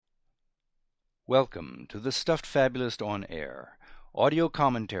Welcome to the Stuffed Fabulist on Air, audio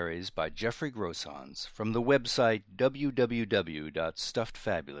commentaries by Jeffrey Grossans from the website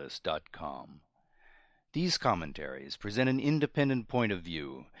www.stuffedfabulist.com. These commentaries present an independent point of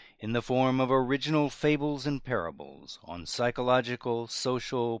view in the form of original fables and parables on psychological,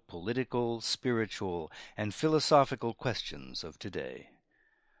 social, political, spiritual, and philosophical questions of today.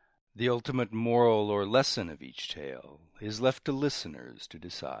 The ultimate moral or lesson of each tale is left to listeners to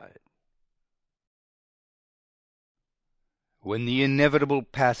decide. When the inevitable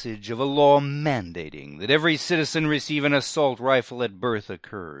passage of a law mandating that every citizen receive an assault rifle at birth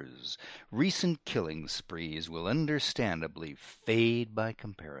occurs, recent killing sprees will understandably fade by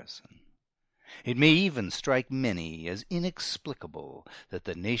comparison. It may even strike many as inexplicable that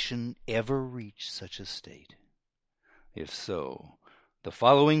the nation ever reached such a state. If so, the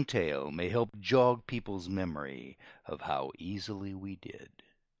following tale may help jog people's memory of how easily we did.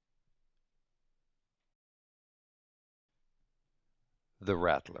 The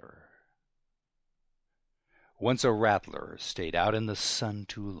Rattler. Once a rattler stayed out in the sun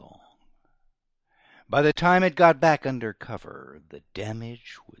too long. By the time it got back under cover, the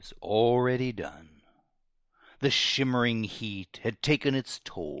damage was already done. The shimmering heat had taken its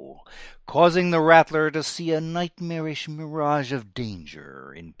toll, causing the rattler to see a nightmarish mirage of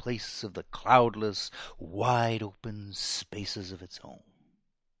danger in place of the cloudless, wide-open spaces of its home.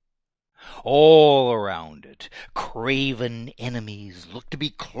 All around it, craven enemies looked to be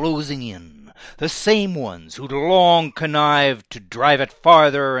closing in, the same ones who'd long connived to drive it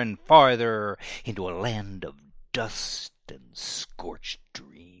farther and farther into a land of dust and scorched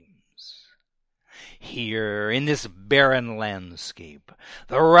dreams. Here, in this barren landscape,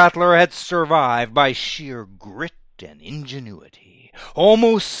 the rattler had survived by sheer grit and ingenuity,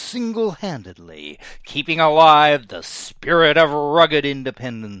 almost single-handedly keeping alive the spirit of rugged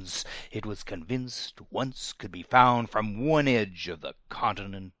independence it was convinced once could be found from one edge of the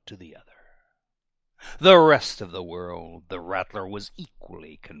continent to the other. The rest of the world, the rattler was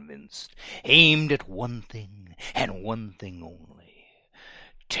equally convinced, aimed at one thing and one thing only: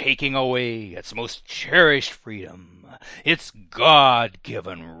 taking away its most cherished freedom, its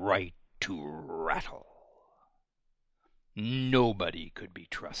God-given right to rattle. Nobody could be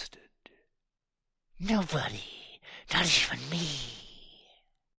trusted. Nobody, not even me,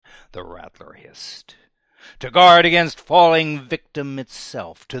 the rattler hissed, to guard against falling victim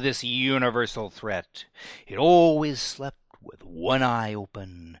itself to this universal threat. It always slept with one eye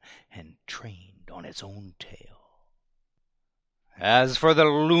open and trained on its own tail. As for the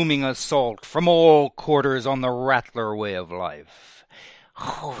looming assault from all quarters on the rattler way of life,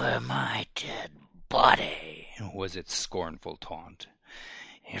 over my dead body, was its scornful taunt.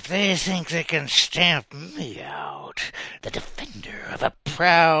 If they think they can stamp me out, the defender of a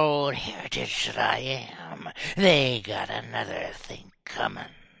proud heritage that I am, they got another thing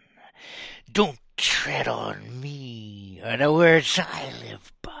coming. Don't tread on me or the words I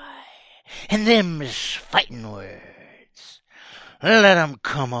live by, and them's fighting words. Let 'em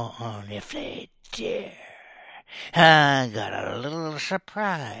come on if they dare. I got a little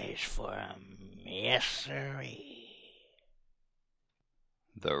surprise for 'em. Yes, sirree.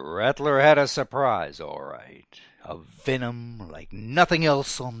 The rattler had a surprise, all right, a venom like nothing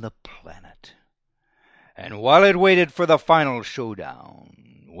else on the planet. And while it waited for the final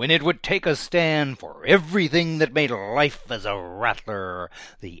showdown, when it would take a stand for everything that made life as a rattler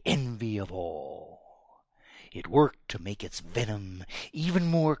the envy of all, it worked to make its venom even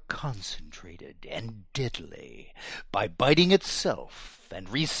more concentrated and deadly by biting itself and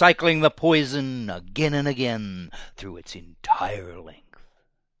recycling the poison again and again through its entire length.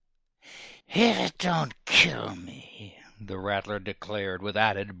 If it don't kill me, the rattler declared with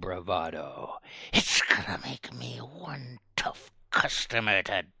added bravado, it's gonna make me one tough customer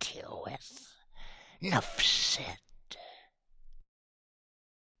to deal with. 'Nuff said.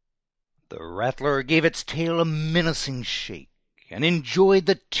 The rattler gave its tail a menacing shake and enjoyed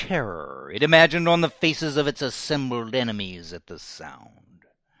the terror it imagined on the faces of its assembled enemies at the sound.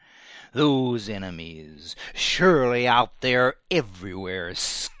 Those enemies, surely out there everywhere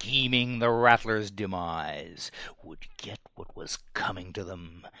scheming the rattler's demise, would get what was coming to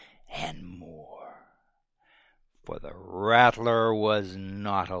them and more. For the rattler was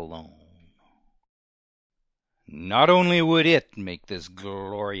not alone. Not only would it make this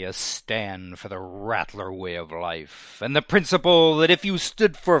glorious stand for the rattler way of life, and the principle that if you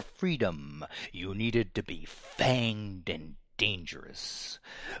stood for freedom, you needed to be fanged and dangerous,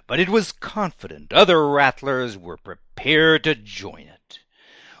 but it was confident other rattlers were prepared to join it.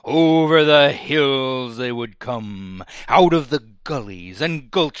 Over the hills they would come, out of the gullies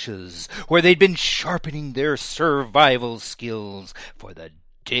and gulches where they'd been sharpening their survival skills for the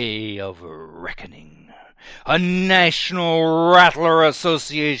day of reckoning. A national Rattler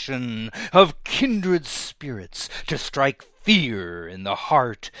association of kindred spirits to strike fear in the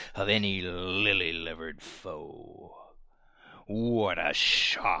heart of any lily-livered foe. What a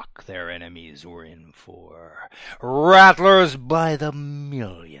shock their enemies were in for. Rattlers by the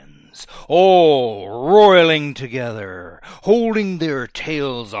millions, all roiling together, holding their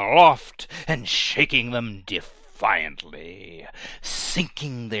tails aloft and shaking them defiantly,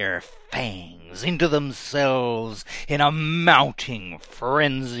 sinking their fangs into themselves in a mounting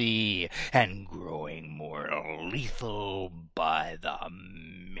frenzy and growing more lethal by the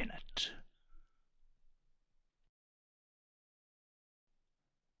minute.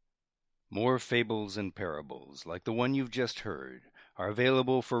 More fables and parables, like the one you've just heard, are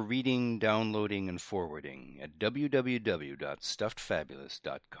available for reading, downloading, and forwarding at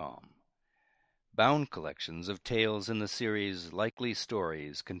www.stuffedfabulous.com. Bound collections of tales in the series Likely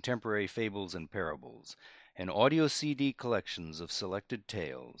Stories, Contemporary Fables and Parables, and audio CD collections of selected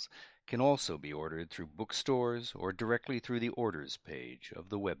tales can also be ordered through bookstores or directly through the orders page of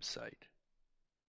the website.